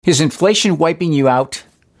Is inflation wiping you out?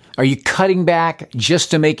 Are you cutting back just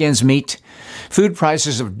to make ends meet? Food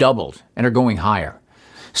prices have doubled and are going higher.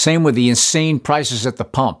 Same with the insane prices at the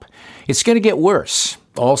pump. It's going to get worse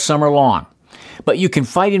all summer long. But you can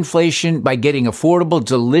fight inflation by getting affordable,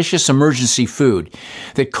 delicious emergency food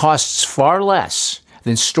that costs far less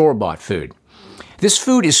than store-bought food. This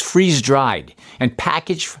food is freeze-dried and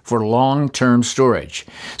packaged for long-term storage,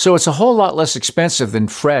 so it's a whole lot less expensive than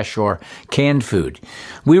fresh or canned food.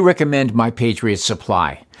 We recommend My Patriot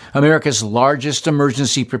Supply, America's largest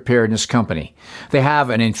emergency preparedness company. They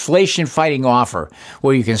have an inflation-fighting offer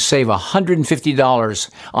where you can save $150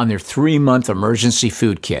 on their 3-month emergency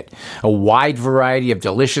food kit, a wide variety of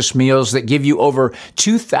delicious meals that give you over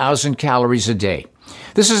 2,000 calories a day.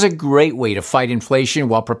 This is a great way to fight inflation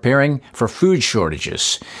while preparing for food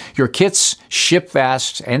shortages. Your kits ship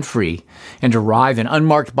fast and free and arrive in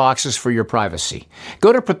unmarked boxes for your privacy.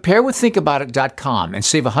 Go to preparewiththinkaboutit.com and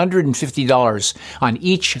save $150 on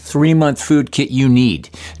each 3-month food kit you need.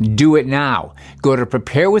 Do it now. Go to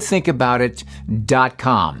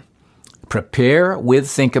preparewiththinkaboutit.com.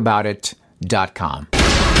 preparewiththinkaboutit.com.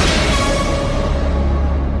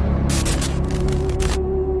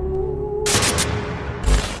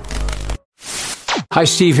 Hi,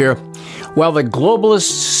 Steve here. While the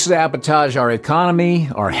globalists sabotage our economy,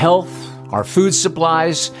 our health, our food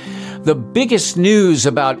supplies, the biggest news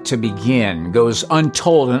about to begin goes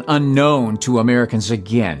untold and unknown to Americans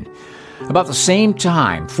again. About the same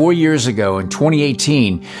time, 4 years ago in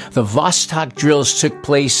 2018, the Vostok drills took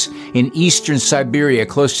place in eastern Siberia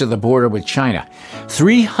close to the border with China.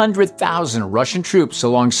 300,000 Russian troops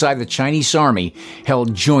alongside the Chinese army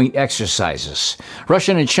held joint exercises.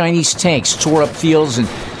 Russian and Chinese tanks tore up fields and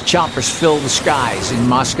choppers filled the skies in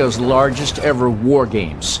Moscow's largest ever war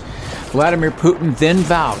games. Vladimir Putin then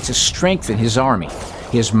vowed to strengthen his army,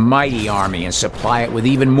 his mighty army, and supply it with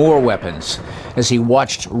even more weapons as he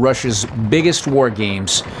watched Russia's biggest war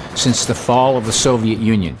games since the fall of the Soviet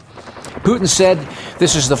Union. Putin said,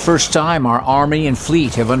 "This is the first time our army and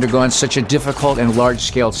fleet have undergone such a difficult and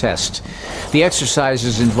large-scale test." The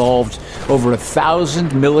exercises involved over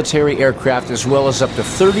 1,000 military aircraft as well as up to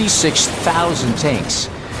 36,000 tanks.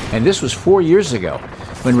 And this was 4 years ago,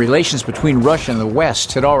 when relations between Russia and the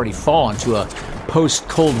West had already fallen to a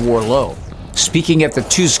post-Cold War low. Speaking at the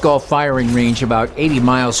Tuzkal firing range about 80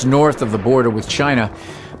 miles north of the border with China,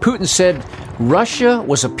 Putin said Russia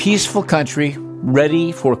was a peaceful country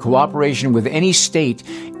ready for cooperation with any state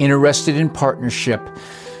interested in partnership,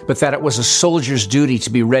 but that it was a soldier's duty to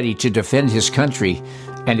be ready to defend his country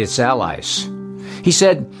and its allies. He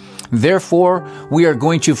said, "Therefore, we are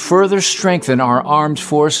going to further strengthen our armed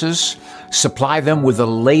forces, supply them with the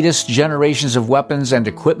latest generations of weapons and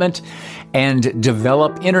equipment, and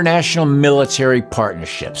develop international military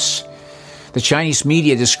partnerships." The Chinese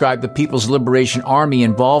media described the People's Liberation Army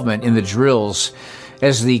involvement in the drills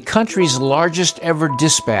as the country's largest ever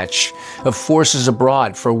dispatch of forces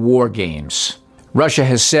abroad for war games. Russia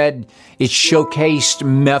has said it showcased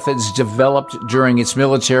methods developed during its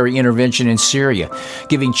military intervention in Syria,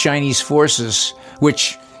 giving Chinese forces,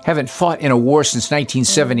 which haven't fought in a war since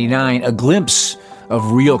 1979, a glimpse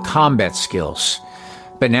of real combat skills.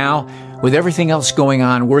 But now, with everything else going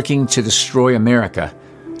on working to destroy America,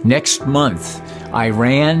 next month,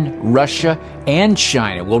 Iran, Russia, and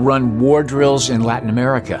China will run war drills in Latin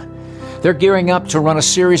America. They're gearing up to run a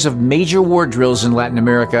series of major war drills in Latin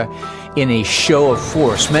America in a show of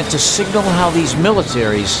force meant to signal how these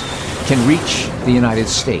militaries can reach the United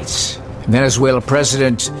States. Venezuela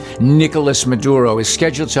President Nicolas Maduro is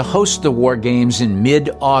scheduled to host the war games in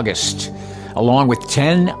mid-August. Along with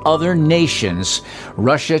 10 other nations,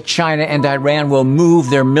 Russia, China, and Iran will move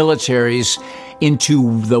their militaries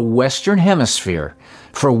into the Western Hemisphere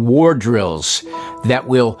for war drills that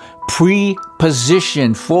will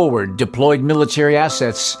pre-position forward deployed military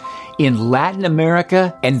assets in Latin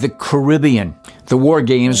America and the Caribbean. The war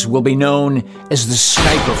games will be known as the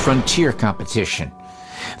Sniper Frontier Competition.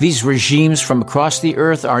 These regimes from across the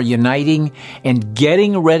earth are uniting and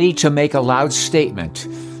getting ready to make a loud statement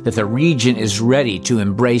that the region is ready to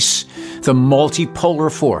embrace the multipolar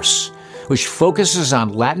force, which focuses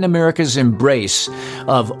on Latin America's embrace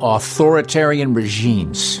of authoritarian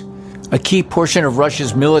regimes. A key portion of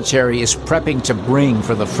Russia's military is prepping to bring,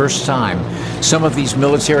 for the first time, some of these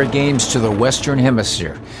military games to the Western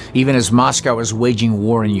Hemisphere, even as Moscow is waging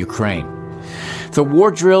war in Ukraine. The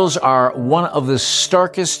war drills are one of the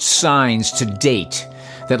starkest signs to date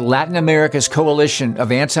that Latin America's coalition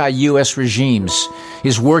of anti-U.S. regimes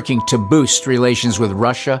is working to boost relations with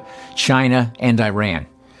Russia, China, and Iran.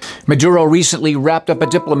 Maduro recently wrapped up a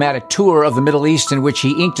diplomatic tour of the Middle East in which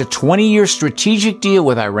he inked a 20-year strategic deal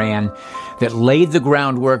with Iran that laid the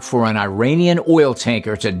groundwork for an Iranian oil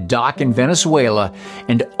tanker to dock in Venezuela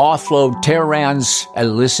and offload Tehran's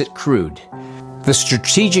illicit crude. The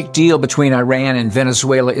strategic deal between Iran and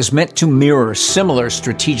Venezuela is meant to mirror similar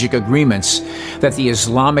strategic agreements that the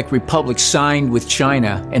Islamic Republic signed with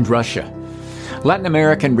China and Russia. Latin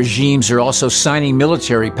American regimes are also signing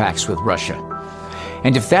military pacts with Russia.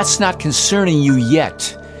 And if that's not concerning you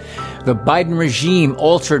yet, the Biden regime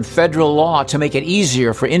altered federal law to make it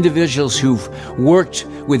easier for individuals who've worked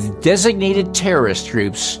with designated terrorist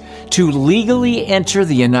groups to legally enter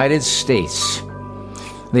the United States.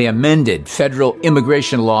 They amended federal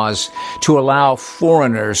immigration laws to allow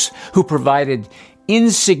foreigners who provided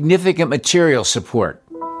insignificant material support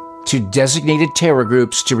to designated terror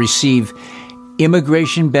groups to receive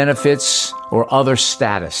immigration benefits or other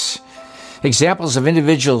status. Examples of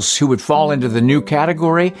individuals who would fall into the new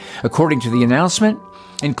category, according to the announcement,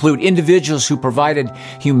 include individuals who provided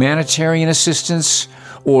humanitarian assistance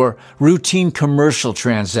or routine commercial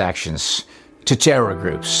transactions to terror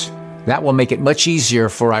groups. That will make it much easier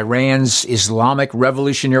for Iran's Islamic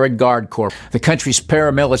Revolutionary Guard Corps, the country's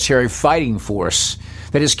paramilitary fighting force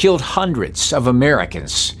that has killed hundreds of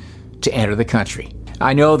Americans, to enter the country.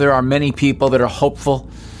 I know there are many people that are hopeful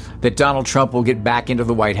that Donald Trump will get back into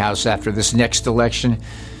the White House after this next election.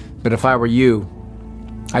 But if I were you,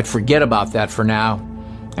 I'd forget about that for now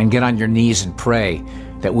and get on your knees and pray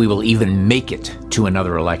that we will even make it to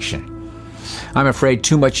another election. I'm afraid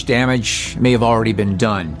too much damage may have already been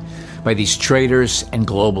done by these traitors and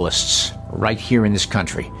globalists right here in this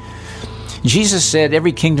country. Jesus said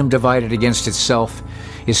every kingdom divided against itself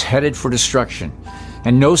is headed for destruction,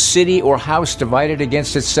 and no city or house divided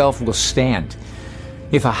against itself will stand.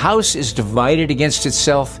 If a house is divided against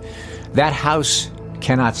itself, that house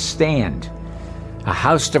cannot stand. A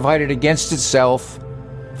house divided against itself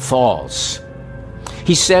falls.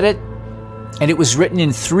 He said it, and it was written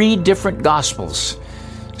in 3 different Gospels,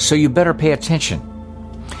 so you better pay attention.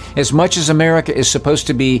 As much as America is supposed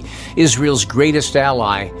to be Israel's greatest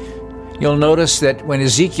ally, you'll notice that when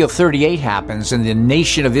Ezekiel 38 happens and the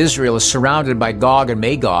nation of Israel is surrounded by Gog and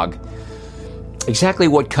Magog, exactly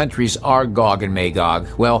what countries are Gog and Magog?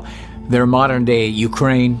 Well, they're modern-day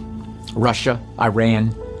Ukraine, Russia,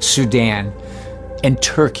 Iran, Sudan, and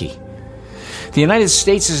Turkey. The United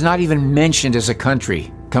States is not even mentioned as a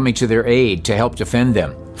country coming to their aid to help defend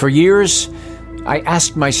them. For years, I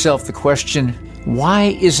asked myself the question,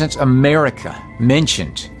 why isn't America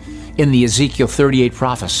mentioned in the Ezekiel 38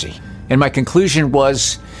 prophecy? And my conclusion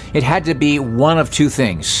was it had to be one of 2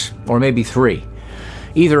 things, or maybe 3.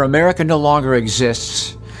 Either America no longer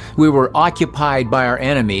exists, we were occupied by our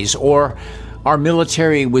enemies, or our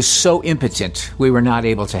military was so impotent we were not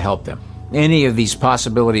able to help them. Any of these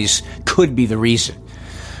possibilities could be the reason.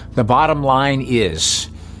 The bottom line is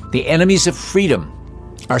the enemies of freedom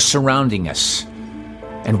are surrounding us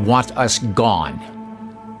and want us gone.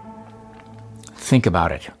 Think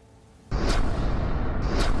about it.